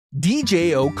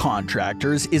J O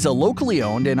Contractors is a locally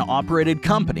owned and operated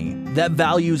company that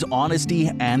values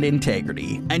honesty and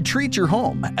integrity and treats your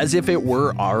home as if it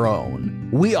were our own.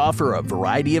 We offer a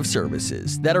variety of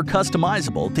services that are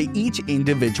customizable to each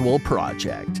individual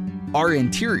project. Our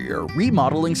interior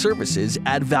remodeling services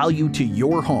add value to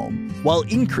your home while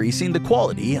increasing the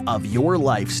quality of your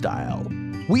lifestyle.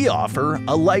 We offer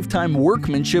a lifetime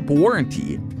workmanship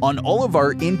warranty on all of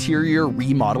our interior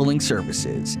remodeling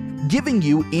services, giving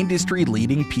you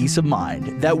industry-leading peace of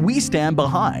mind that we stand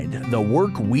behind the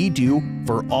work we do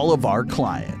for all of our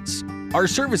clients. Our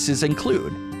services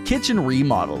include kitchen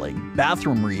remodeling,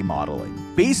 bathroom remodeling,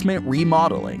 basement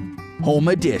remodeling, home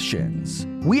additions.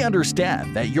 We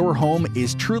understand that your home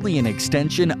is truly an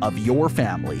extension of your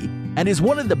family and is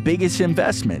one of the biggest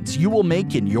investments you will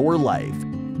make in your life.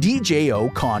 J O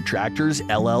Contractors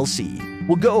LLC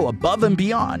will go above and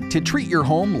beyond to treat your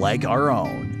home like our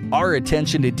own. Our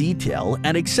attention to detail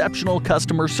and exceptional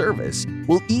customer service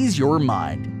will ease your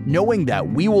mind, knowing that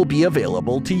we will be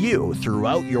available to you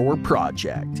throughout your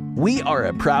project. We are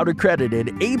a proud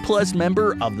accredited A+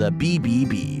 member of the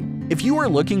BBB. If you are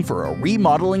looking for a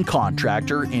remodeling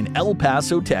contractor in El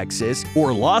Paso, Texas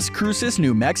or Las Cruces,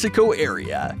 New Mexico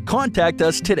area, contact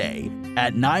us today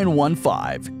at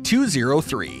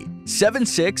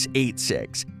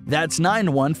 915-203-7686. That's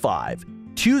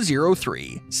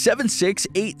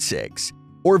 915-203-7686.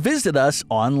 Or visit us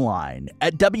online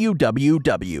at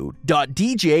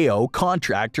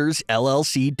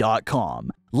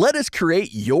www.djocontractorsllc.com. Let us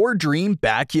create your dream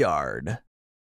backyard.